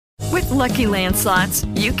Lucky Land Slots,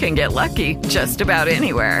 you can get lucky just about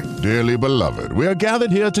anywhere. Dearly beloved, we are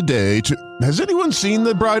gathered here today to... Has anyone seen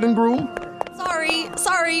the bride and groom?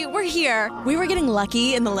 Sorry, we're here. We were getting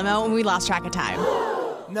lucky in the limo and we lost track of time.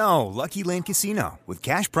 No, Lucky Land Casino, with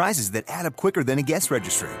cash prizes that add up quicker than a guest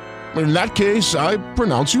registry. In that case, I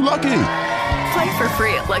pronounce you lucky. Play for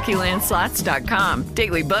free at LuckyLandSlots.com.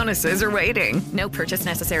 Daily bonuses are waiting. No purchase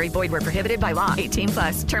necessary. Void where prohibited by law.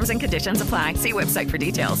 18+. Terms and conditions apply. See website for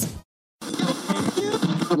details.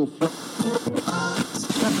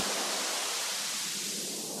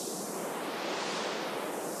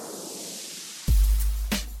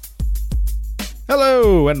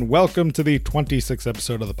 Hello, and welcome to the 26th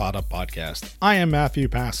episode of the Pod Up Podcast. I am Matthew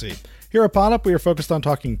Passy. Here at Pod Up, we are focused on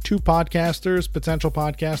talking to podcasters, potential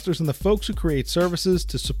podcasters, and the folks who create services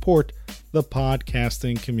to support the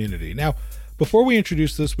podcasting community. Now, before we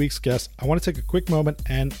introduce this week's guest, I want to take a quick moment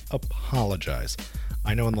and apologize.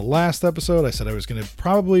 I know in the last episode, I said I was going to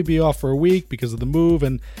probably be off for a week because of the move,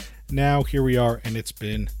 and now here we are, and it's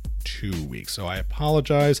been 2 weeks. So I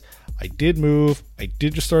apologize. I did move. I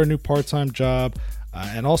did just start a new part-time job.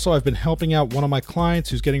 And also, I've been helping out one of my clients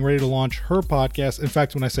who's getting ready to launch her podcast. In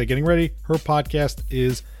fact, when I say getting ready, her podcast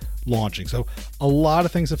is launching. So a lot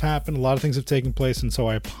of things have happened. A lot of things have taken place. And so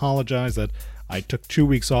I apologize that I took 2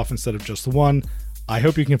 weeks off instead of just one. I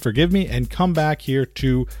hope you can forgive me and come back here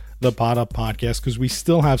to the Pod Up Podcast because we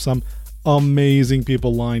still have some amazing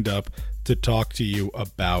people lined up to talk to you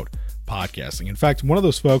about podcasting. In fact, one of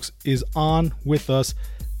those folks is on with us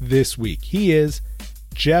this week. He is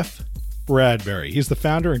Jeff Bradbury. He's the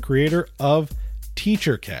founder and creator of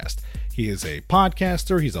TeacherCast. He is a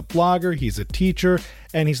podcaster, he's a blogger, he's a teacher,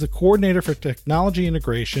 and he's the coordinator for technology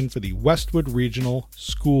integration for the Westwood Regional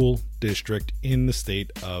School District in the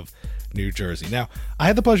state of New Jersey. Now, I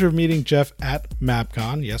had the pleasure of meeting Jeff at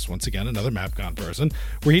MapCon. Yes, once again, another MapCon person,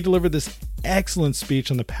 where he delivered this excellent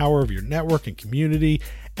speech on the power of your network and community,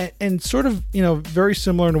 and sort of, very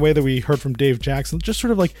similar in a way that we heard from Dave Jackson, just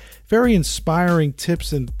sort of like very inspiring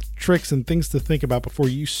tips and tricks and things to think about before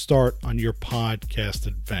you start on your podcast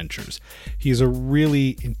adventures. He's a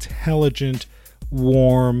really intelligent,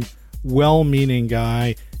 warm, well-meaning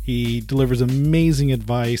guy. He delivers amazing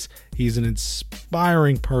advice. He's an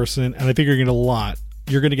inspiring person, and I think you're going to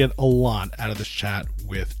get a lot out of this chat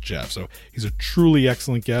with Jeff. So he's a truly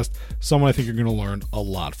excellent guest, someone I think you're going to learn a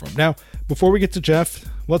lot from. Now, before we get to Jeff,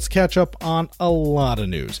 let's catch up on a lot of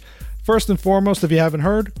news. First and foremost, if you haven't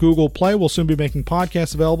heard, Google Play will soon be making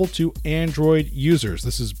podcasts available to Android users.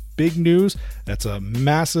 This is big news. That's a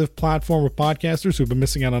massive platform of podcasters who've been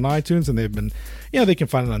missing out on iTunes, and they've been, they can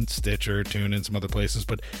find it on Stitcher, TuneIn, and some other places.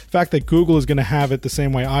 But the fact that Google is going to have it the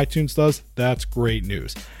same way iTunes does, that's great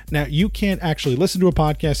news. Now, you can't actually listen to a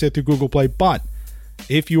podcast yet through Google Play, but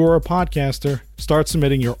if you are a podcaster, start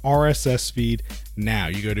submitting your RSS feed now.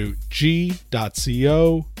 You go to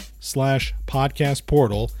g.co/podcast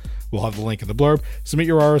portal. We'll have the link in the blurb. Submit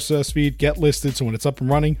your RSS feed, get listed, so when it's up and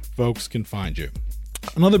running, folks can find you.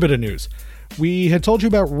 Another bit of news. We had told you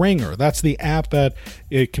about Ringr. That's the app that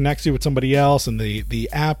it connects you with somebody else, and the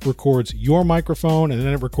app records your microphone, and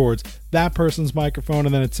then it records that person's microphone,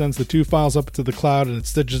 and then it sends the two files up to the cloud, and it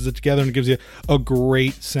stitches it together, and it gives you a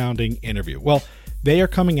great sounding interview. Well, they are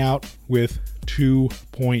coming out with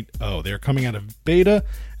 2.0. They're coming out of beta, and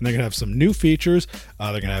they're going to have some new features.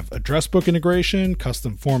 They're going to have address book integration,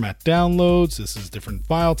 custom format downloads. This is different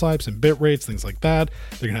file types and bit rates, things like that.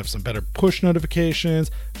 They're going to have some better push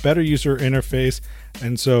notifications, better user interface.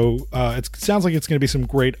 And so it sounds like it's going to be some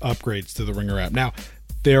great upgrades to the Ringr app. Now,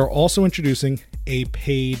 they're also introducing a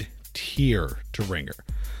paid tier to Ringr.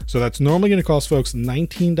 So that's normally going to cost folks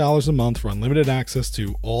 $19 a month for unlimited access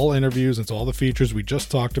to all interviews and to all the features we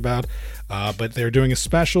just talked about. But they're doing a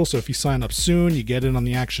special, so if you sign up soon, you get in on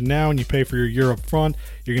the action now, and you pay for your year up front,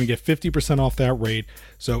 you're going to get 50% off that rate.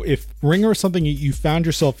 So if Ringr is something you found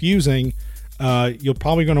yourself using, you're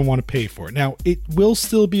probably going to want to pay for it. Now, it will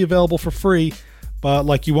still be available for free,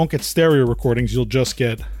 but you won't get stereo recordings, you'll just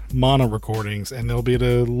get mono recordings, and they'll be at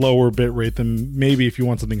a lower bit rate than maybe if you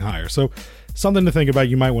want something higher. So something to think about.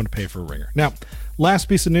 You might want to pay for a Ringr. Now, last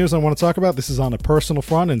piece of news I want to talk about. This is on a personal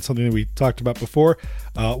front and something that we talked about before.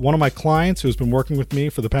 One of my clients who has been working with me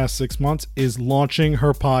for the past 6 months is launching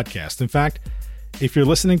her podcast. In fact, if you're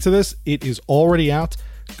listening to this, it is already out.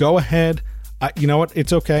 Go ahead. You know what?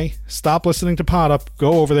 It's okay. Stop listening to Pod Up.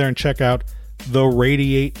 Go over there and check out the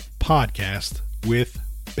Radiate Podcast with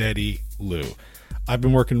Betty Lou. I've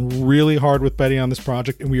been working really hard with Betty on this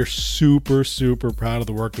project, and we are super, super proud of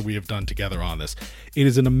the work that we have done together on this. It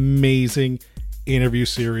is an amazing interview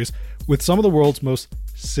series with some of the world's most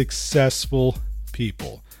successful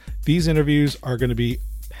people. These interviews are going to be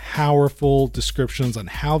powerful descriptions on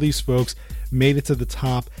how these folks made it to the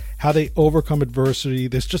top, how they overcome adversity.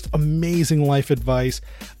 There's just amazing life advice.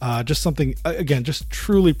 Just something, again, just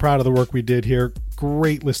truly proud of the work we did here.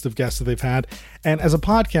 Great list of guests that they've had. And as a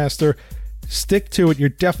podcaster, stick to it. You're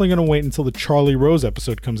definitely going to wait until the Charlie Rose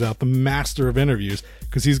episode comes out, the master of interviews,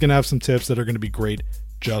 because he's going to have some tips that are going to be great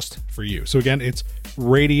just for you. So again, it's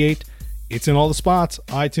Radiate. It's in all the spots: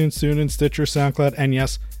 iTunes, TuneIn, Stitcher, SoundCloud, and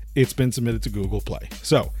yes, it's been submitted to Google Play.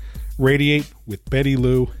 So Radiate with Betty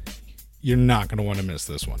Lou. You're not going to want to miss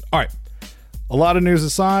this one. All right. A lot of news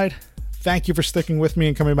aside, thank you for sticking with me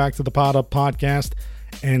and coming back to the Pod Up podcast.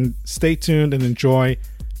 And stay tuned and enjoy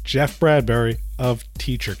Jeff Bradbury of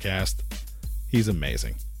TeacherCast. He's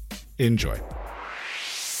amazing. Enjoy.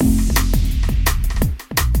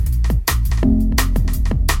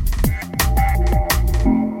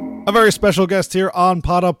 A very special guest here on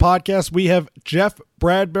Pod Up Podcast. We have Jeff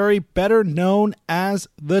Bradbury, better known as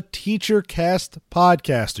the TeacherCast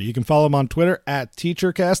podcaster. You can follow him on Twitter at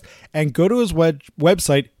TeacherCast and go to his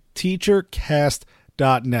website,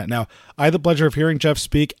 teachercast.net. Now, I had the pleasure of hearing Jeff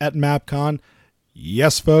speak at MapCon.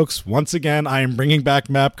 Yes, folks, once again, I am bringing back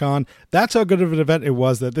MapCon. That's how good of an event it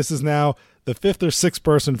was that this is now the fifth or sixth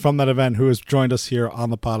person from that event who has joined us here on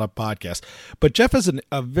the Pod Up podcast. But Jeff has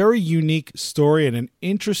a very unique story and an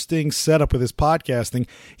interesting setup with his podcasting.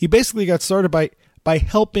 He basically got started by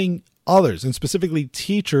helping others, and specifically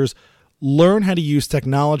teachers, learn how to use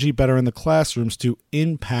technology better in the classrooms to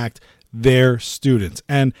impact their students.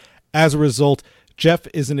 And as a result, Jeff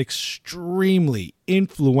is an extremely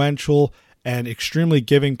influential and extremely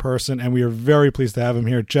giving person, and we are very pleased to have him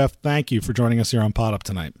here. Jeff, thank you for joining us here on Pod Up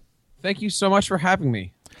tonight. Thank you so much for having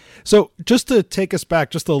me. So just to take us back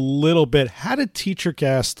just a little bit, how did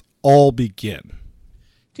TeacherCast all begin?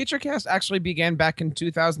 TeacherCast actually began back in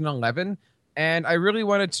 2011, and I really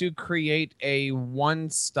wanted to create a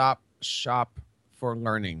one-stop shop for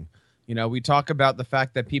learning. You know, we talk about the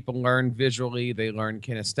fact that people learn visually, they learn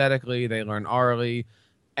kinesthetically, they learn orally,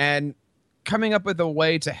 and coming up with a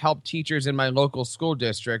way to help teachers in my local school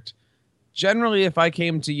district. Generally, if I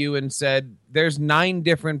came to you and said, there's 9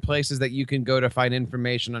 different places that you can go to find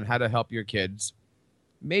information on how to help your kids,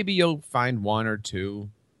 maybe you'll find 1 or 2.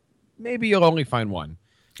 Maybe you'll only find 1.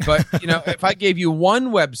 But, you know, if I gave you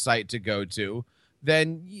one website to go to,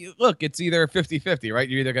 then look, it's either 50-50, right?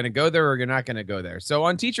 You're either going to go there or you're not going to go there. So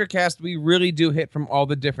on TeacherCast, we really do hit from all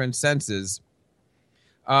the different senses.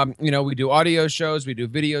 You know, we do audio shows, we do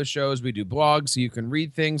video shows, we do blogs, so you can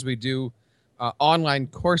read things. We do online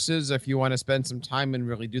courses if you want to spend some time and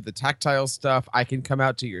really do the tactile stuff. I can come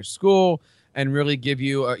out to your school and really give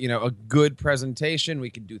you a good presentation. We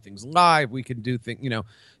can do things live. We can do things,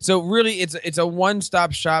 So really, it's a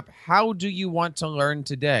one-stop shop. How do you want to learn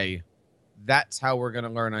today? That's how we're going to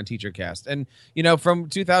learn on TeacherCast. And, from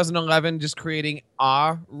 2011, just creating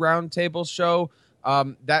a roundtable show,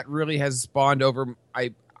 that really has spawned over,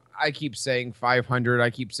 I keep saying 500.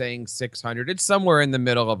 I keep saying 600. It's somewhere in the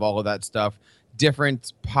middle of all of that stuff.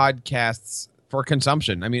 Different podcasts for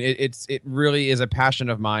consumption. I mean, it really is a passion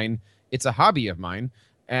of mine. It's a hobby of mine,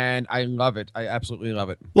 and I love it. I absolutely love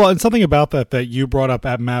it. Well, and something about that you brought up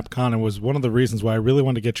at MapCon, and was one of the reasons why I really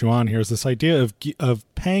wanted to get you on here, is this idea of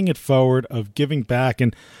paying it forward, of giving back.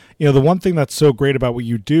 And, the one thing that's so great about what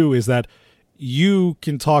you do is that you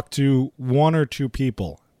can talk to 1 or 2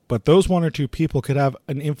 people, but those 1 or 2 people could have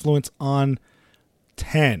an influence on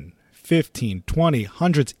 10, 15, 20,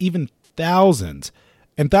 hundreds, even thousands,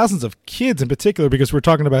 and thousands of kids in particular, because we're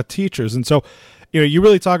talking about teachers. And so, you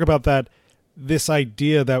really talk about this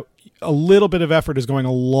idea that a little bit of effort is going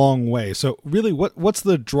a long way. So really, what's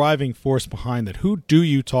the driving force behind that? Who do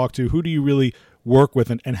you talk to? Who do you really work with?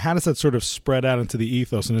 And how does that sort of spread out into the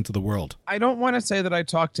ethos and into the world? I don't want to say that I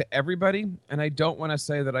talk to everybody, and I don't want to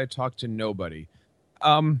say that I talk to nobody.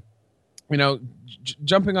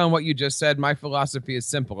 Jumping on what you just said, my philosophy is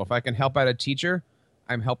simple. If I can help out a teacher,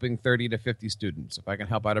 I'm helping 30 to 50 students. If I can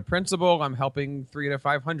help out a principal, I'm helping 300 to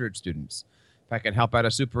 500 students. If I can help out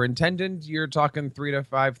a superintendent, you're talking 3,000 to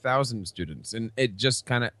 5,000 students. And it just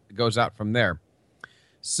kind of goes out from there.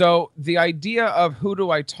 So the idea of who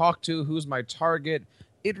do I talk to, who's my target,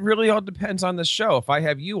 it really all depends on the show. If I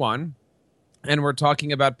have you on and we're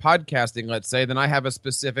talking about podcasting, let's say, then I have a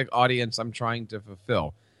specific audience I'm trying to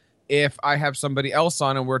fulfill. If I have somebody else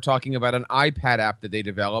on and we're talking about an iPad app that they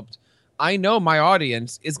developed, I know my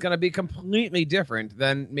audience is going to be completely different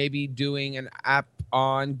than maybe doing an app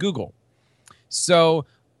on Google. So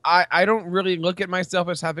I don't really look at myself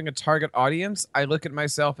as having a target audience. I look at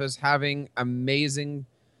myself as having amazing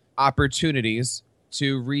opportunities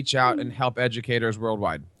to reach out and help educators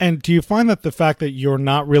worldwide. And do you find that the fact that you're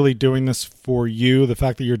not really doing this for you, the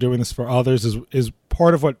fact that you're doing this for others is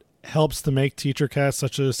part of what helps to make TeacherCast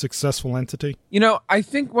such a successful entity? You know, I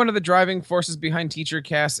think one of the driving forces behind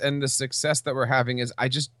TeacherCast and the success that we're having is I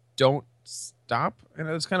just don't stop. And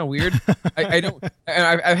it's kind of weird. I don't,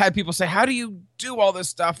 and I've had people say, how do you do all this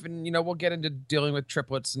stuff? And, you know, we'll get into dealing with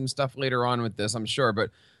triplets and stuff later on with this, I'm sure.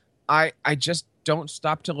 But I just don't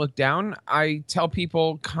stop to look down. I tell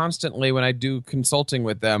people constantly when I do consulting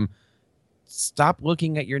with them, stop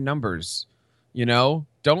looking at your numbers. You know,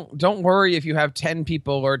 don't worry if you have 10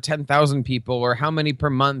 people or 10,000 people or how many per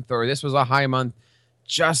month or this was a high month.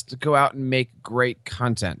 Just go out and make great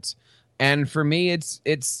content. And for me, it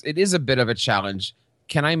is a bit of a challenge.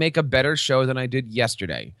 Can I make a better show than I did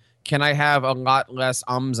yesterday? Can I have a lot less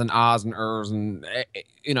ums and ahs and ers and,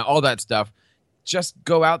 you know, all that stuff? Just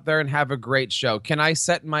go out there and have a great show. Can I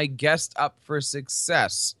set my guest up for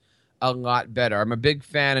success a lot better? I'm a big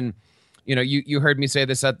fan, and you know, you heard me say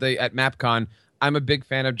this at MapCon. I'm a big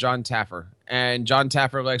fan of John Taffer, and John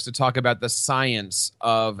Taffer likes to talk about the science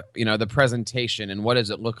of, you know, the presentation and what does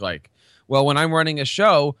it look like. Well, when I'm running a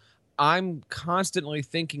show, I'm constantly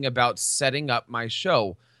thinking about setting up my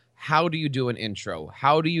show. How do you do an intro?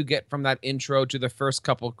 How do you get from that intro to the first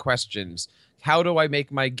couple questions? How do I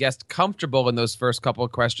make my guest comfortable in those first couple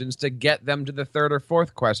of questions to get them to the third or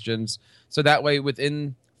fourth questions? So that way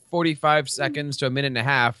within 45 seconds to a minute and a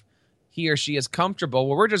half, he or she is comfortable.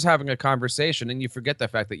 Well, we're just having a conversation and you forget the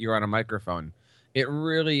fact that you're on a microphone. It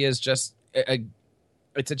really is just,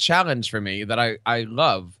 it's a challenge for me that I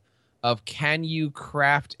love of, can you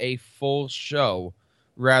craft a full show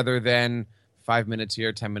rather than 5 minutes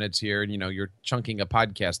here, 10 minutes here, and, you know, you're chunking a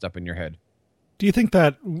podcast up in your head. Do you think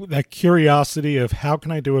that curiosity of how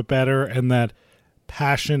can I do it better and that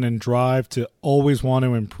passion and drive to always want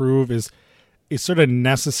to improve is sort of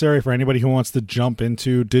necessary for anybody who wants to jump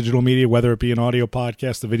into digital media, whether it be an audio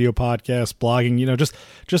podcast, a video podcast, blogging, you know, just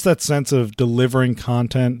that sense of delivering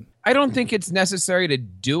content? I don't think it's necessary to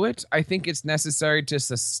do it. I think it's necessary to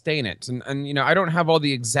sustain it. And you know, I don't have all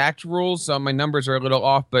the exact rules, so my numbers are a little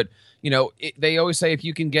off, but you know, they always say if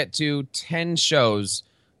you can get to 10 shows,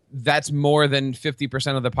 that's more than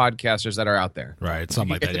 50% of the podcasters that are out there. Right,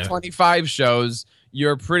 something like that. Yeah. 25 shows,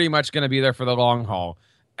 you're pretty much going to be there for the long haul.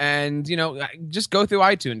 And, you know, just go through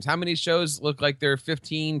iTunes. How many shows look like they're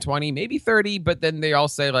 15, 20, maybe 30, but then they all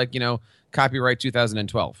say, like, you know, copyright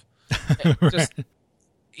 2012. Right. Just,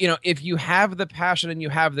 you know, if you have the passion and you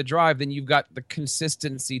have the drive, then you've got the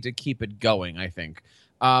consistency to keep it going, I think.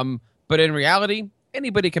 But in reality,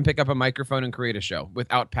 anybody can pick up a microphone and create a show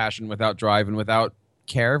without passion, without drive, and without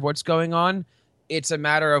care of what's going on. It's a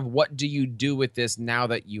matter of what do you do with this now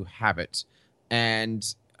that you have it. And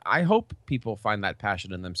I hope people find that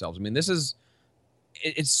passion in themselves. I mean,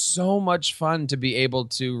 it's so much fun to be able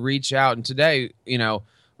to reach out. And today, you know,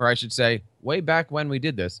 or I should say way back when we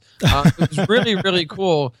did this, it was really, really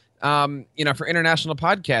cool. You know, for International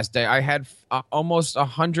Podcast Day, I had almost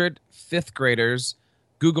 100 fifth graders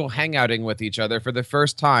Google Hangouting with each other for the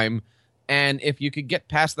first time. And if you could get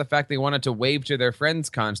past the fact they wanted to wave to their friends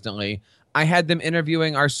constantly, I had them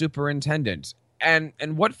interviewing our superintendent. And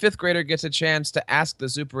what fifth grader gets a chance to ask the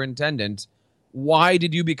superintendent, why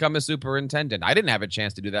did you become a superintendent? I didn't have a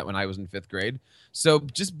chance to do that when I was in fifth grade. So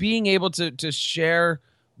just being able to share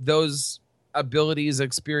those abilities,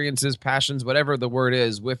 experiences, passions, whatever the word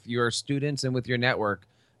is, with your students and with your network,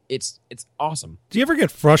 it's awesome. Do you ever get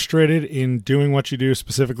frustrated in doing what you do,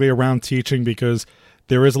 specifically around teaching, because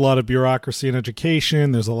there is a lot of bureaucracy in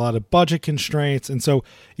education, there's a lot of budget constraints, and so,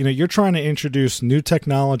 you know, you're trying to introduce new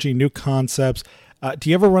technology, new concepts. Do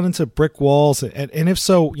you ever run into brick walls? And if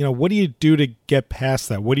so, you know, what do you do to get past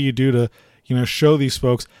that? What do you do to, you know, show these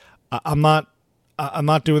folks, I'm not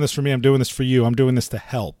doing this for me, I'm doing this for you, I'm doing this to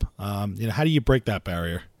help? You know, how do you break that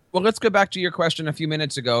barrier? Well, let's go back to your question a few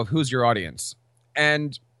minutes ago of who's your audience.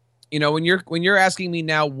 And, you know, when you're asking me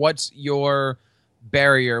now, what's your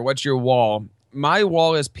barrier, what's your wall? My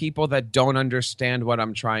wall is people that don't understand what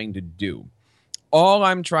I'm trying to do. All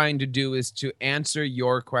I'm trying to do is to answer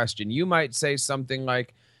your question. You might say something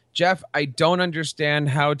like, Jeff, I don't understand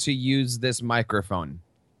how to use this microphone.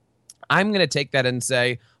 I'm going to take that and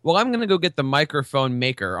say, well, I'm going to go get the microphone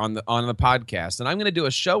maker on the podcast, and I'm going to do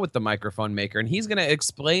a show with the microphone maker, and he's going to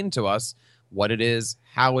explain to us what it is,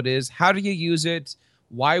 how do you use it,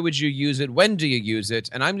 why would you use it, when do you use it,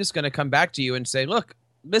 and I'm just going to come back to you and say, look,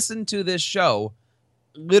 listen to this show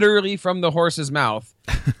literally from the horse's mouth.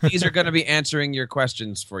 These are going to be answering your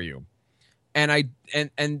questions for you. And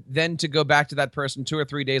and then to go back to that person 2 or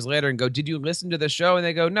 3 days later and go, did you listen to the show? And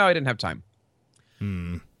they go, no, I didn't have time.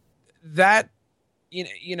 That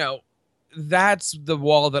you know, that's the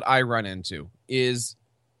wall that I run into is,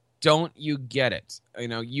 don't you get it? You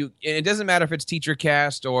know, it doesn't matter if it's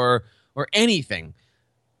TeacherCast or anything.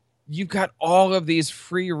 You've got all of these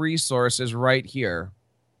free resources right here.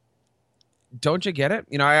 Don't you get it?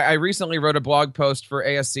 You know, I recently wrote a blog post for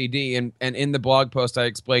ASCD, and in the blog post I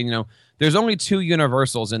explained, you know, there's only two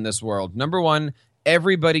universals in this world. Number one,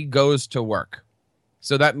 everybody goes to work.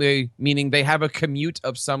 So that meaning they have a commute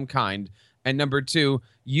of some kind. And number two,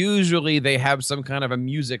 usually they have some kind of a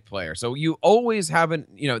music player. So you always haven't,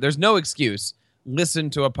 you know, there's no excuse. Listen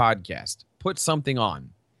to a podcast. Put something on.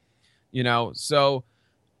 You know, so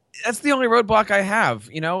that's the only roadblock I have,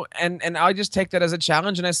 you know, and I just take that as a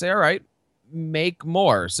challenge and I say, all right, make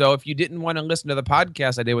more. So if you didn't want to listen to the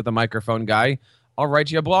podcast I did with the microphone guy, I'll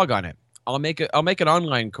write you a blog on it. I'll make an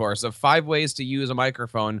online course of 5 ways to use a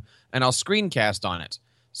microphone, and I'll screencast on it.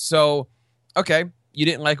 So, okay, you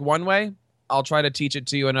didn't like one way, I'll try to teach it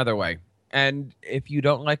to you another way. And if you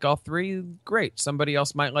don't like all three, great. Somebody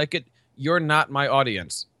else might like it. You're not my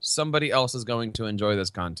audience. Somebody else is going to enjoy this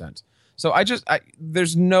content. So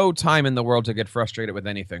there's no time in the world to get frustrated with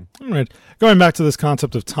anything. All right. Going back to this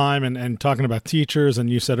concept of time and talking about teachers, and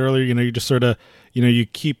you said earlier, you know, you just sort of, you know, you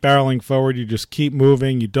keep barreling forward, you just keep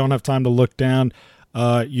moving, you don't have time to look down.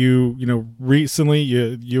 You know, recently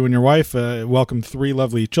you and your wife welcomed 3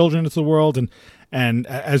 lovely children into the world, and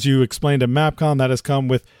as you explained at MapCon, that has come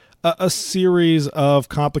with a series of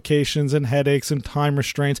complications and headaches and time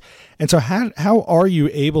restraints. And so how are you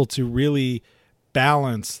able to really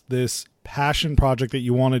balance this passion project that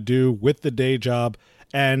you want to do with the day job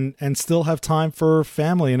and still have time for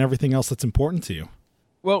family and everything else that's important to you?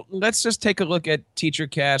 Well, let's just take a look at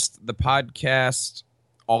TeacherCast, the podcast,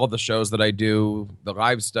 all of the shows that I do, the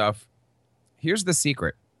live stuff. Here's the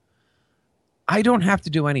secret. I don't have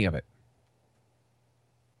to do any of it.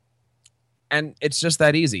 And it's just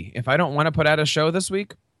that easy. If I don't want to put out a show this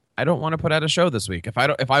week, I don't want to put out a show this week. If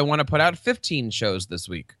I want to put out 15 shows this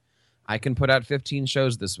week, I can put out 15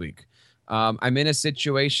 shows this week. I'm in a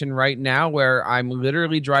situation right now where I'm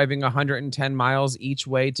literally driving 110 miles each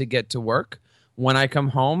way to get to work. When I come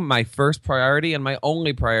home, my first priority and my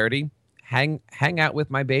only priority, hang out with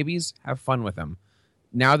my babies, have fun with them.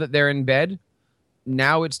 Now that they're in bed,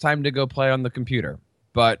 now it's time to go play on the computer.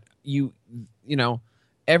 But you know,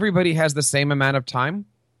 everybody has the same amount of time,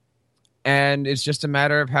 and it's just a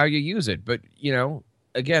matter of how you use it. But, you know,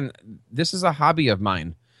 again, this is a hobby of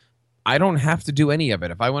mine. I don't have to do any of it.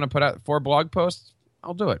 If I want to put out 4 blog posts,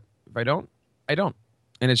 I'll do it. If I don't, I don't.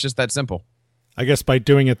 And it's just that simple. I guess by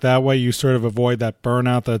doing it that way, you sort of avoid that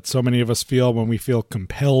burnout that so many of us feel when we feel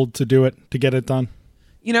compelled to do it, to get it done.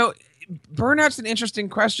 You know, burnout's an interesting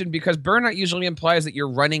question because burnout usually implies that you're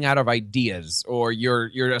running out of ideas or you're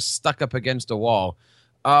just stuck up against a wall.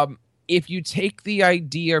 If you take the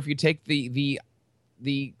idea, or if you take the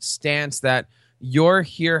stance that you're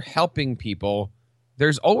here helping people,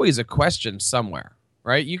 there's always a question somewhere,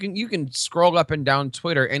 right? You can scroll up and down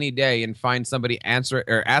Twitter any day and find somebody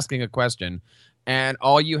asking a question, and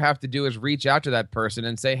all you have to do is reach out to that person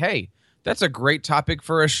and say, "Hey, that's a great topic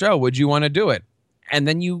for a show. Would you want to do it?" And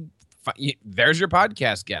then there's your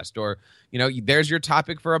podcast guest, or you know, there's your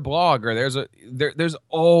topic for a blog, or there's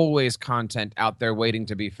always content out there waiting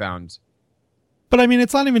to be found. But I mean,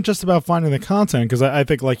 it's not even just about finding the content, because I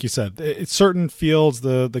think, like you said, it's certain fields,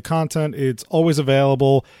 the content, it's always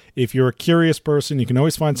available. If you're a curious person, you can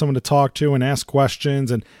always find someone to talk to and ask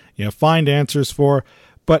questions and, you know, find answers for.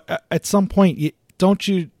 But at some point, don't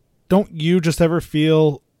you just ever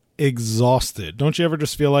feel exhausted? Don't you ever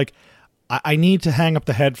just feel like I need to hang up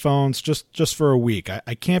the headphones just for a week?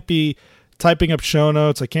 I can't be typing up show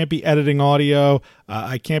notes. I can't be editing audio.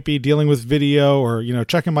 I can't be dealing with video or, you know,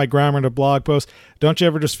 checking my grammar in a blog post. Don't you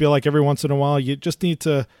ever just feel like every once in a while you just need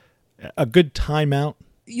a good timeout?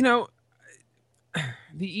 You know,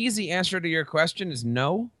 the easy answer to your question is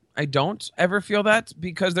no. I don't ever feel that,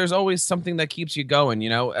 because there's always something that keeps you going. You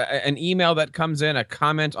know, an email that comes in, a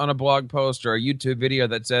comment on a blog post, or a YouTube video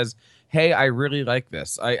that says, "Hey, I really like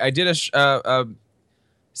this." I did a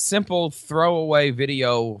simple throwaway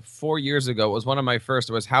video 4 years ago. It was one of my first.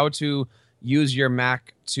 It was how to use your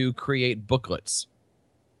Mac to create booklets.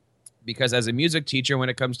 Because as a music teacher, when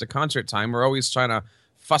it comes to concert time, we're always trying to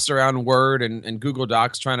fuss around Word and Google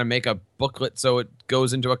Docs trying to make a booklet so it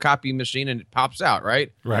goes into a copy machine and it pops out,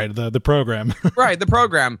 right? Right, the program. Right, the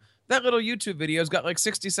program. That little YouTube video's got like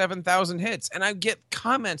 67,000 hits, and I get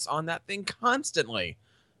comments on that thing constantly.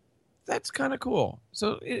 That's kind of cool.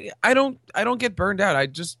 So I don't get burned out. I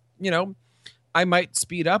just, you know, I might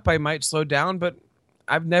speed up, I might slow down, but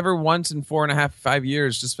I've never once in 4.5, 5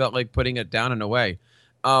 years just felt like putting it down and away.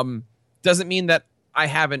 Doesn't mean that I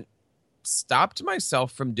haven't stopped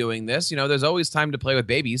myself from doing this. There's always time to play with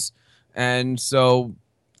babies. And so,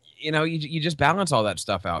 you just balance all that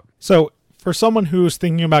stuff out. So for someone who's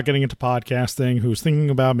thinking about getting into podcasting, who's thinking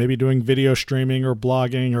about maybe doing video streaming or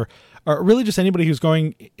blogging, or really just anybody who's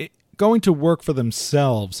going to work for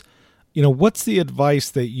themselves, what's the advice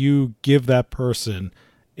that you give that person?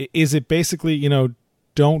 Is it basically,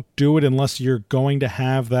 don't do it unless you're going to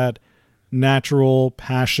have that natural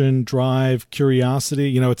passion, drive,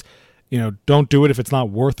 curiosity? It's, don't do it if it's not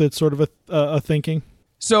worth it, sort of a thinking?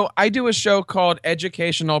 So I do a show called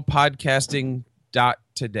Educational Podcasting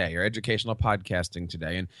Today, or Educational Podcasting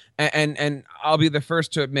Today, and I'll be the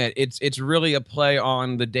first to admit it's really a play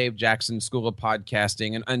on the Dave Jackson School of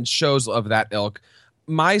Podcasting and shows of that ilk.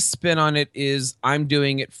 My spin on it is I'm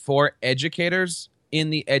doing it for educators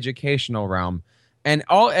in the educational realm, and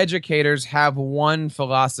all educators have one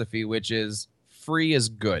philosophy, which is free is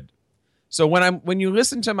good. So when you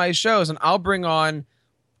listen to my shows, and I'll bring on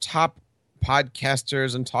top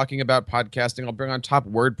podcasters and talking about podcasting, I'll bring on top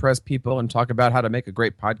WordPress people and talk about how to make a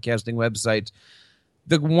great podcasting website.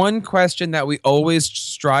 The one question that we always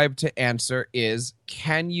strive to answer is,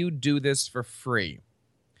 can you do this for free?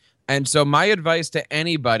 And so my advice to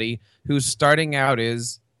anybody who's starting out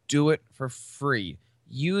is do it for free.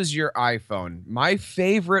 Use your iPhone. My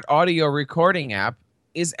favorite audio recording app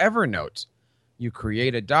is Evernote. You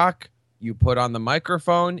create a doc, you put on the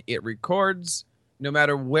microphone, it records. No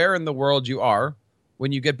matter where in the world you are,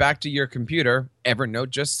 when you get back to your computer,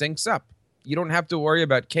 Evernote just syncs up. You don't have to worry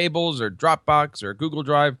about cables or Dropbox or Google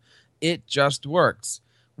Drive. It just works.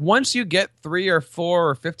 Once you get 3 or 4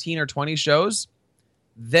 or 15 or 20 shows,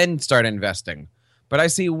 then start investing. But I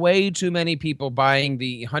see way too many people buying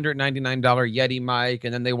the $199 Yeti mic,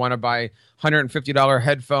 and then they want to buy $150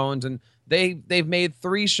 headphones, and they've made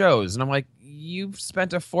 3 shows. And I'm like, you've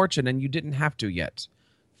spent a fortune and you didn't have to yet.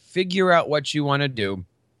 Figure out what you want to do.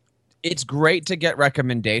 It's great to get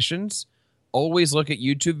recommendations. Always look at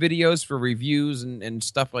YouTube videos for reviews and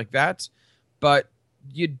stuff like that. But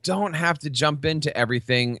you don't have to jump into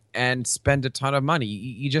everything and spend a ton of money.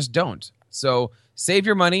 You just don't. So save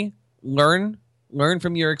your money, learn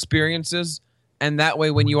from your experiences, and that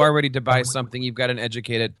way when you are ready to buy something, you've got an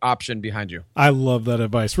educated option behind you. I love that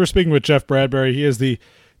advice. We're speaking with Jeff Bradbury. He is the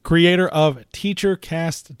creator of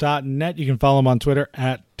teachercast.net. You can follow him on Twitter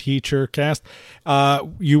at teachercast.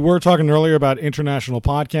 You were talking earlier about International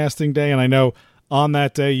Podcasting Day, and I know on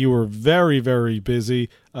that day you were very, very busy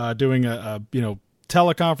doing a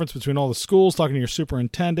teleconference between all the schools, talking to your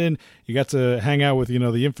superintendent. You got to hang out with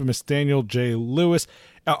the infamous Daniel J. Lewis.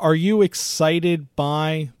 Are you excited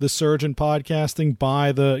by the surge in podcasting,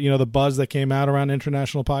 by the buzz that came out around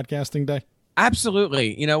International Podcasting Day?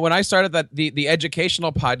 Absolutely. When I started the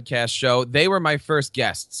educational podcast show, they were my first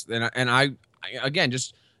guests. And I again,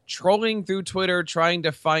 just trolling through Twitter, trying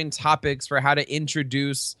to find topics for how to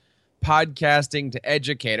introduce podcasting to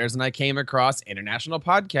educators. And I came across International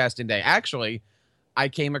Podcasting Day. Actually, I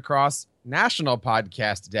came across National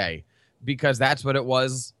Podcast Day because that's what it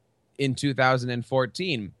was in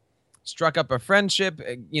 2014. Struck up a friendship,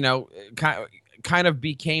 kind of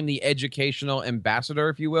became the educational ambassador,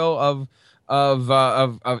 if you will,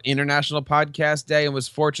 of International Podcast Day, and was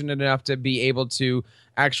fortunate enough to be able to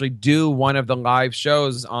actually do one of the live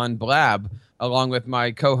shows on Blab along with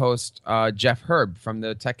my co-host Jeff Herb from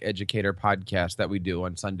the Tech Educator podcast that we do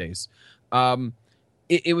on Sundays.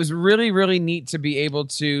 It was really, really neat to be able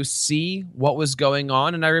to see what was going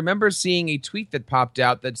on. And I remember seeing a tweet that popped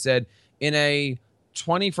out that said, in a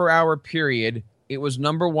 24-hour period, it was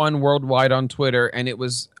 #1 worldwide on Twitter, and it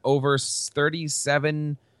was over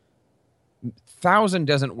 37,000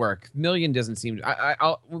 doesn't work. Million doesn't seem.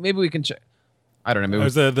 I'll maybe we can check. I don't know.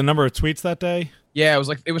 Was the number of tweets that day? Yeah,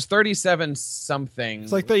 it was 37 something.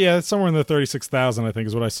 It's like it's somewhere in the 36,000. I think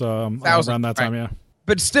is what I saw around that time. Right. Yeah,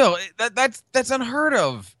 but still, that's unheard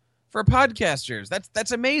of for podcasters.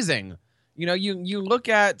 That's amazing. You look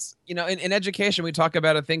at, in education, we talk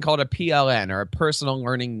about a thing called a PLN, or a personal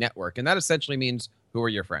learning network. And that essentially means, who are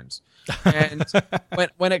your friends? And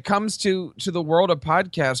when it comes to the world of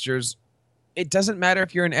podcasters, it doesn't matter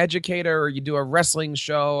if you're an educator or you do a wrestling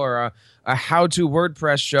show or a how-to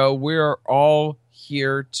WordPress show. We're all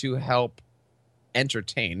here to help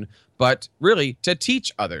entertain, but really to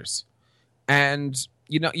teach others. And,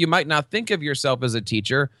 you might not think of yourself as a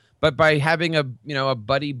teacher, but by having a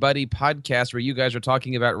buddy podcast where you guys are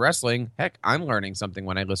talking about wrestling, heck, I'm learning something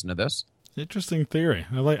when I listen to this. Interesting theory.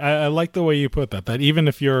 I like the way you put that. That even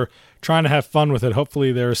if you're trying to have fun with it,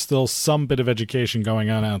 hopefully there's still some bit of education going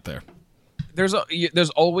on out there. There's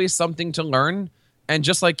always something to learn, And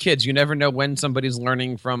just like kids, you never know when somebody's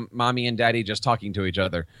learning from mommy and daddy just talking to each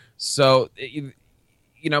other. So,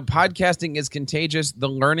 podcasting is contagious. The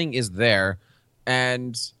learning is there.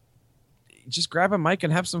 And just grab a mic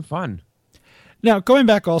and have some fun. Now, going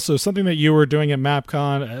back also, something that you were doing at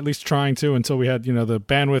MapCon, at least trying to until we had, the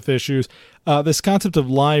bandwidth issues, this concept of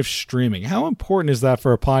live streaming. How important is that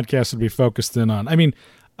for a podcast to be focused in on? I mean,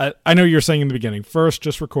 I know you were saying in the beginning, first,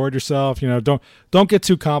 just record yourself, don't get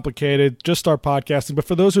too complicated, just start podcasting. But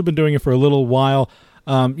for those who've been doing it for a little while,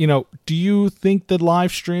 do you think that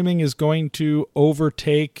live streaming is going to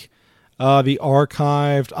overtake the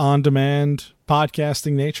archived, on-demand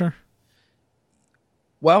podcasting nature?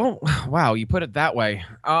 Well, wow, you put it that way.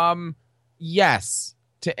 Yes.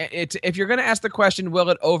 If you're going to ask the question, will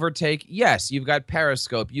it overtake? Yes. You've got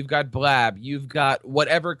Periscope, you've got Blab, you've got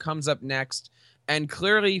whatever comes up next. And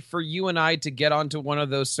clearly for you and I to get onto one of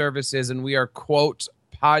those services and we are, quote,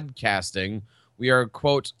 podcasting, we are,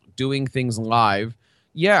 quote, doing things live,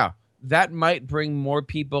 yeah, that might bring more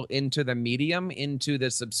people into the medium, into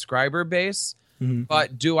the subscriber base. Mm-hmm.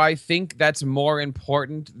 But do I think that's more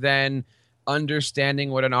important than understanding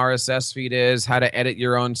what an RSS feed is, how to edit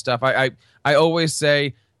your own stuff? I always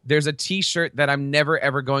say there's a T-shirt that I'm never,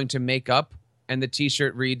 ever going to make up, and the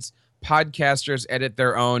T-shirt reads, podcasters edit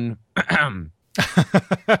their own...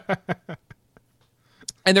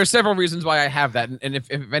 And there's several reasons why I have that. And if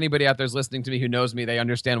anybody out there is listening to me who knows me, they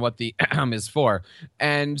understand what the is for.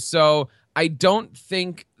 And so I don't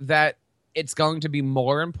think that it's going to be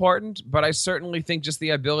more important, but I certainly think just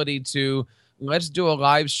the ability to let's do a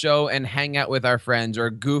live show and hang out with our friends or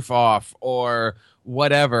goof off or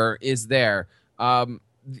whatever is there.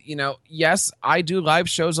 Yes, I do live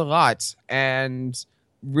shows a lot. And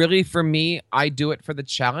really for me, I do it for the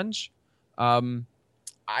challenge. I'm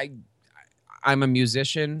a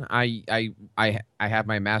musician. I have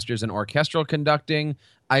my master's in orchestral conducting.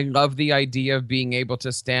 I love the idea of being able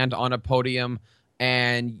to stand on a podium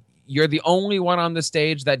and you're the only one on the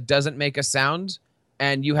stage that doesn't make a sound,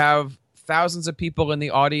 and you have thousands of people in the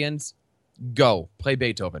audience. Go play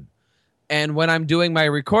Beethoven. And when I'm doing my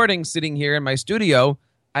recording sitting here in my studio,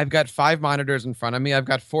 I've got 5 monitors in front of me. I've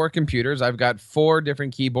got 4 computers. I've got 4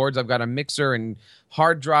 different keyboards. I've got a mixer and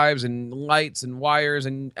hard drives and lights and wires.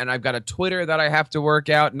 And I've got a Twitter that I have to work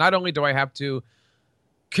out. Not only do I have to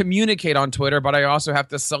communicate on Twitter, but I also have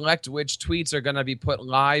to select which tweets are going to be put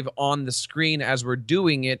live on the screen as we're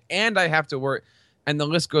doing it. And I have to work, and the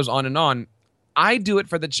list goes on and on. I do it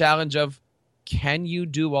for the challenge of, can you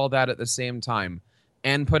do all that at the same time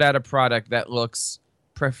and put out a product that looks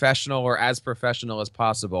professional or as professional as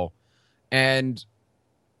possible? And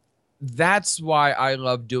that's why I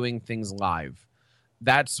love doing things live.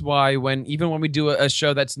 That's why even when we do a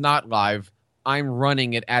show that's not live, I'm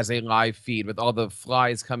running it as a live feed with all the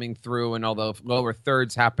flies coming through and all the lower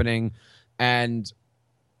thirds happening. And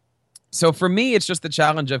so for me, it's just the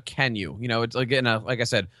challenge of, can you? It's again, like I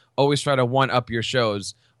said, always try to one-up your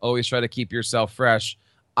shows. Always try to keep yourself fresh.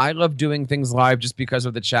 I love doing things live just because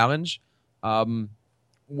of the challenge.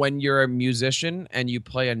 When you're a musician and you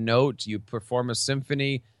play a note, you perform a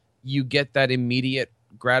symphony, you get that immediate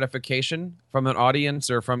gratification from an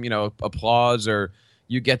audience or from, applause, or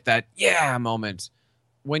you get that, yeah, moment.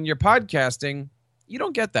 When you're podcasting, you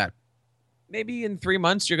don't get that. Maybe in 3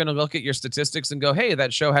 months, you're going to look at your statistics and go, hey,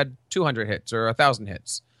 that show had 200 hits or 1,000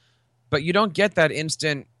 hits. But you don't get that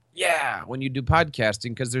instant, yeah, when you do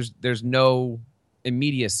podcasting, because there's no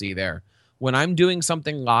immediacy there. When I'm doing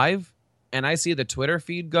something live and I see the Twitter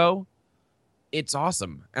feed go, it's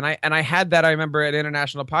awesome. And I had that, I remember, at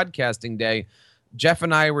International Podcasting Day. Jeff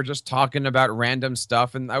and I were just talking about random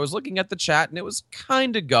stuff, and I was looking at the chat, and it was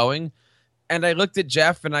kind of going. And I looked at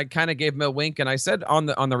Jeff, and I kind of gave him a wink, and I said on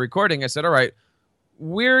the recording, I said, all right,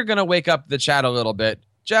 we're going to wake up the chat a little bit.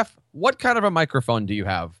 Jeff, what kind of a microphone do you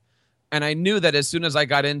have? And I knew that as soon as I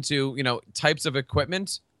got into, types of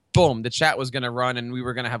equipment, boom, the chat was going to run, and we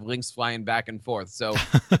were going to have links flying back and forth. So,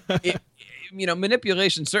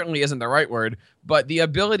 manipulation certainly isn't the right word, but the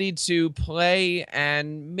ability to play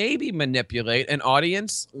and maybe manipulate an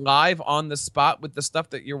audience live on the spot with the stuff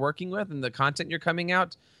that you're working with and the content you're coming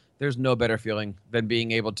out, there's no better feeling than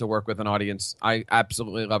being able to work with an audience. I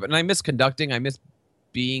absolutely love it. And I miss conducting. I miss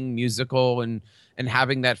being musical and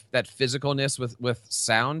having that physicalness with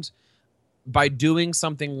sound. By doing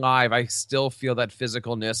something live, I still feel that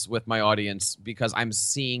physicalness with my audience because I'm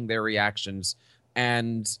seeing their reactions.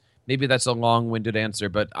 And maybe that's a long-winded answer,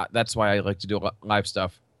 but that's why I like to do live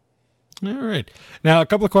stuff. All right. Now, a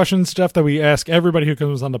couple of questions, Jeff, that we ask everybody who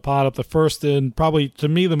comes on the pod up. The first, and probably to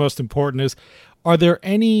me the most important, is, are there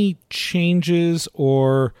any changes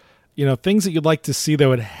or things that you'd like to see that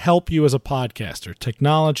would help you as a podcaster,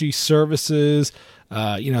 technology, services,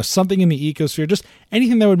 something in the ecosphere, just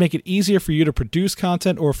anything that would make it easier for you to produce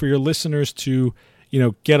content or for your listeners to,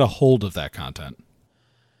 get a hold of that content.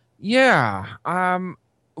 Yeah.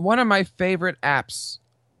 One of my favorite apps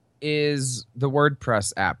is the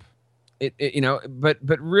WordPress app.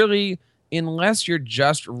 But really, unless you're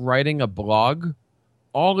just writing a blog,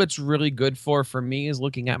 all it's really good for me is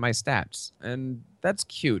looking at my stats. And that's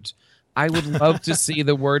cute. I would love to see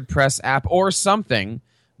the WordPress app or something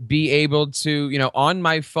be able to, on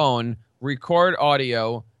my phone, record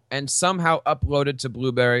audio and somehow upload it to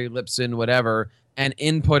Blueberry, Libsyn, whatever, and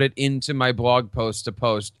input it into my blog post to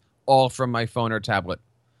post, all from my phone or tablet.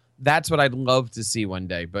 That's what I'd love to see one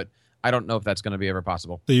day, but I don't know if that's going to be ever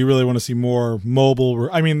possible. So you really want to see more mobile?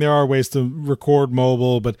 I mean, there are ways to record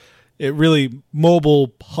mobile, but mobile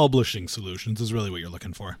publishing solutions is really what you're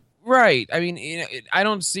looking for. Right. I mean, I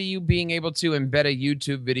don't see you being able to embed a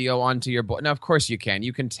YouTube video onto your blog. Now, of course you can.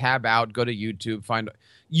 You can tab out, go to YouTube,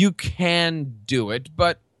 you can do it,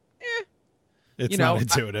 but it's not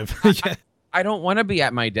intuitive. I don't want to be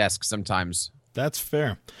at my desk sometimes. That's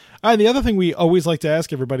fair. All right, the other thing we always like to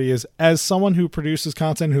ask everybody is, as someone who produces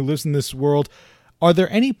content, who lives in this world, are there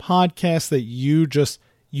any podcasts that you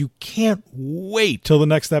can't wait till the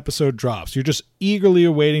next episode drops? You're just eagerly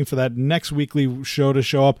awaiting for that next weekly show to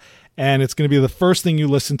show up, and it's going to be the first thing you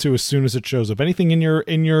listen to as soon as it shows up. Anything in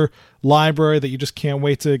your library that you just can't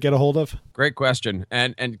wait to get a hold of? Great question.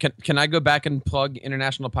 And can I go back and plug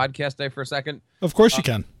International Podcast Day for a second? Of course you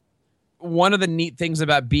can. One of the neat things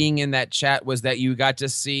about being in that chat was that you got to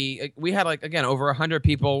see, we had over 100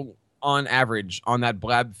 people on average on that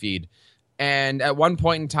Blab feed. And at one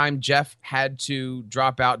point in time, Jeff had to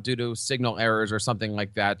drop out due to signal errors or something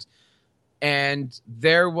like that. And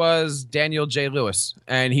there was Daniel J. Lewis,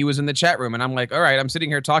 and he was in the chat room. And I'm like, all right, I'm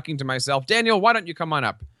sitting here talking to myself. Daniel, why don't you come on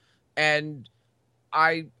up? And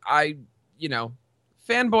I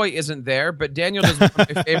Fanboy isn't there, but Daniel does one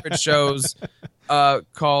of my favorite shows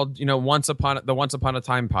called, Once Upon a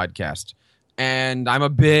Time podcast. And I'm a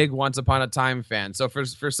big Once Upon a Time fan. So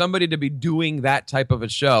for somebody to be doing that type of a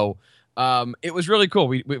show, it was really cool.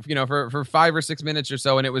 We for 5 or 6 minutes or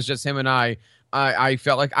so, and it was just him and I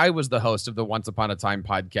felt like I was the host of the Once Upon a Time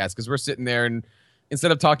podcast, because we're sitting there, and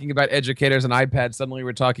instead of talking about educators and iPads, suddenly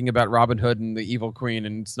we're talking about Robin Hood and the Evil Queen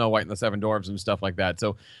and Snow White and the Seven Dwarfs and stuff like that.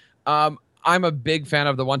 So I'm a big fan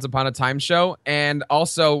of the Once Upon a Time show. And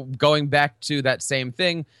also, going back to that same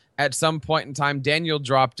thing, at some point in time, Daniel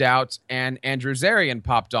dropped out and Andrew Zarian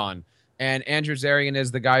popped on. And Andrew Zarian is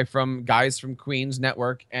the guy from Guys from Queens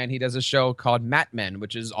Network, and he does a show called Mat Men,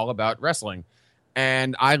 which is all about wrestling.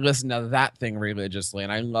 And I listen to that thing religiously,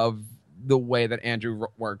 and I love the way that Andrew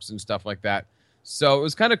works and stuff like that. So it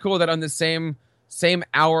was kind of cool that on the same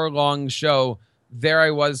hour-long show, there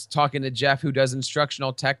I was talking to Jeff, who does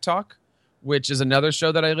Instructional Tech Talk, which is another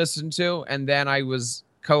show that I listen to. And then I was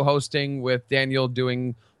co-hosting with Daniel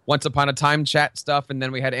doing Once Upon a Time chat stuff. And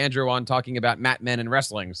then we had Andrew on talking about Mat Men and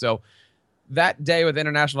wrestling. So that day with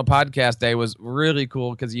International Podcast Day was really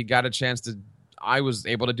cool, because you got a chance I was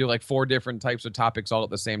able to do 4 different types of topics all at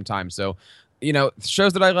the same time. So,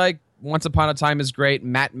 shows that I like, Once Upon a Time is great.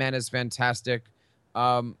 Mat Men is fantastic.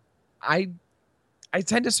 I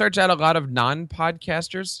tend to search out a lot of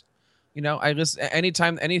non-podcasters. I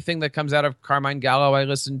listen anything that comes out of Carmine Gallo, I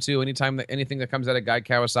listen to. Anything that comes out of Guy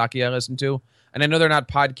Kawasaki, I listen to. And I know they're not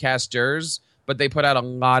podcasters, but they put out a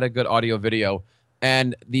lot of good audio video.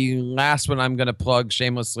 And the last one I'm going to plug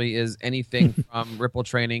shamelessly is anything from Ripple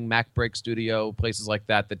Training, MacBreak Studio, places like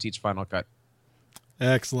that teach Final Cut.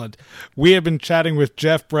 Excellent. We have been chatting with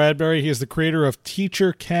Jeff Bradbury. He is the creator of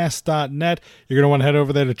TeacherCast.net. You're going to want to head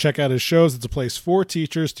over there to check out his shows. It's a place for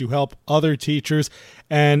teachers to help other teachers.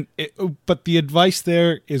 But the advice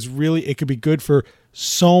there is really, it could be good for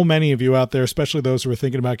so many of you out there, especially those who are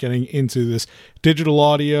thinking about getting into this digital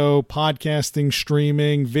audio, podcasting,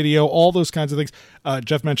 streaming, video, all those kinds of things.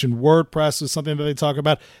 Jeff mentioned WordPress is something that they talk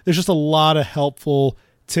about. There's just a lot of helpful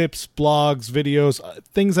tips, blogs, videos,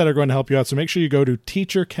 things that are going to help you out. So make sure you go to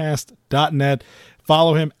TeacherCast.net.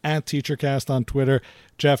 Follow him at TeacherCast on Twitter.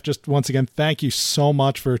 Jeff, just once again, thank you so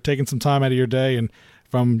much for taking some time out of your day and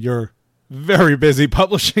from your very busy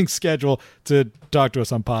publishing schedule to talk to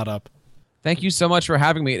us on Pod Up. Thank you so much for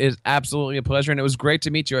having me. It is absolutely a pleasure, and it was great to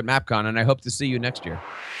meet you at MapCon, and I hope to see you next year.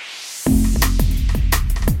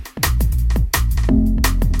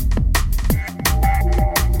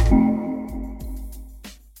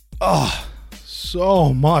 Oh,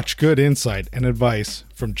 so much good insight and advice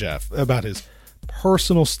from Jeff about his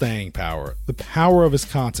personal staying power, the power of his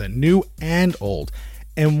content, new and old,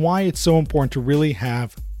 and why it's so important to really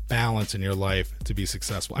have balance in your life to be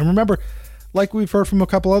successful. And remember, like we've heard from a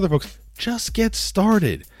couple other folks, just get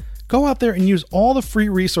started. Go out there and use all the free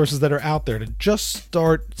resources that are out there to just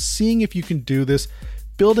start seeing if you can do this,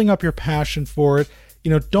 building up your passion for it.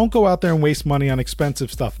 Don't go out there and waste money on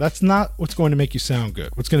expensive stuff. That's not what's going to make you sound good.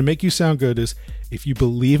 What's going to make you sound good is if you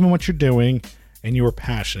believe in what you're doing and you are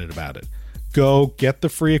passionate about it. Go get the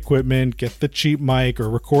free equipment, get the cheap mic, or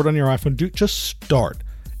record on your iPhone. Just start.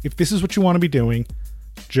 If this is what you want to be doing,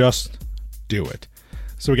 just do it.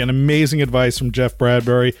 So again, amazing advice from Jeff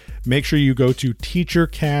Bradbury. Make sure you go to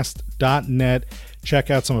teachercast.net, check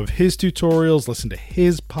out some of his tutorials, listen to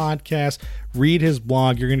his podcast, read his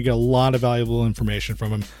blog. You're going to get a lot of valuable information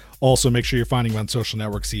from him. Also, make sure you're finding him on social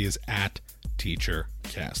networks. He is at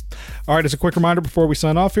TeacherCast. All right, as a quick reminder before we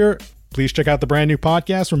sign off here, please check out the brand new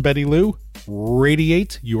podcast from Betty Lou,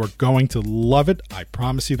 Radiate. You are going to love it. I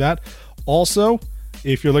promise you that. Also,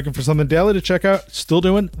 if you're looking for something daily to check out, still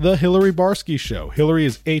doing the Hillary Barsky Show. Hillary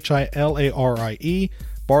is Hilarie.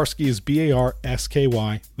 Barsky is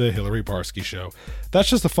Barsky, the Hillary Barsky Show. That's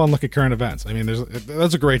just a fun look at current events. I mean,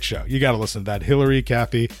 that's a great show. You got to listen to that. Hillary,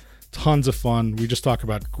 Kathy, tons of fun. We just talk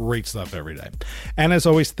about great stuff every day. And as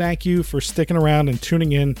always, thank you for sticking around and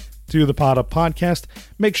tuning in to the Pod Up Podcast.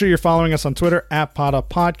 Make sure you're following us on Twitter at Pod Up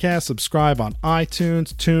Podcast. Subscribe on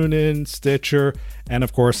iTunes, TuneIn, Stitcher, and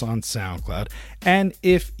of course on SoundCloud. And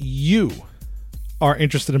if you are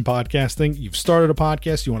interested in podcasting, you've started a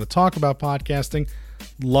podcast, you want to talk about podcasting,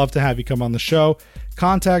 love to have you come on the show.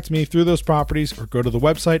 Contact me through those properties or go to the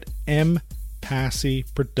website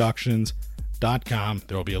mpasseyproductions.com.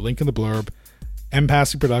 There will be a link in the blurb.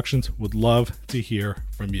 Passy Productions would love to hear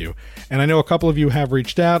from you. And I know a couple of you have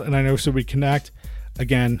reached out, and I know so we connect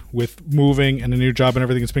again with moving and a new job and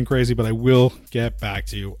everything. It's been crazy, but I will get back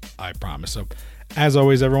to you, I promise. So as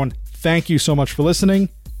always, everyone, thank you so much for listening,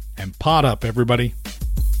 and pod up, everybody.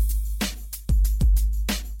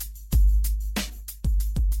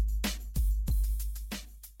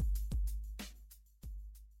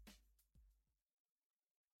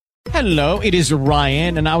 Hello, it is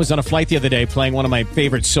Ryan, and I was on a flight the other day playing one of my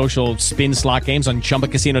favorite social spin slot games on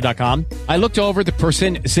ChumbaCasino.com. I looked over at the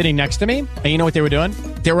person sitting next to me, and you know what they were doing?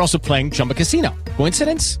 They were also playing Chumba Casino.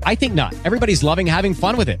 Coincidence? I think not. Everybody's loving having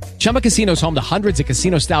fun with it. Chumba Casino is home to hundreds of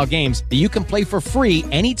casino-style games that you can play for free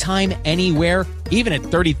anytime, anywhere, even at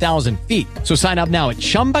 30,000 feet. So sign up now at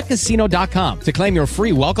ChumbaCasino.com to claim your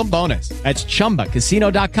free welcome bonus. That's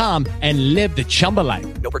ChumbaCasino.com and live the Chumba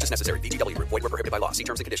life. No purchase necessary. VGW. Void where prohibited by law. See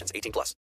terms and conditions. 18+.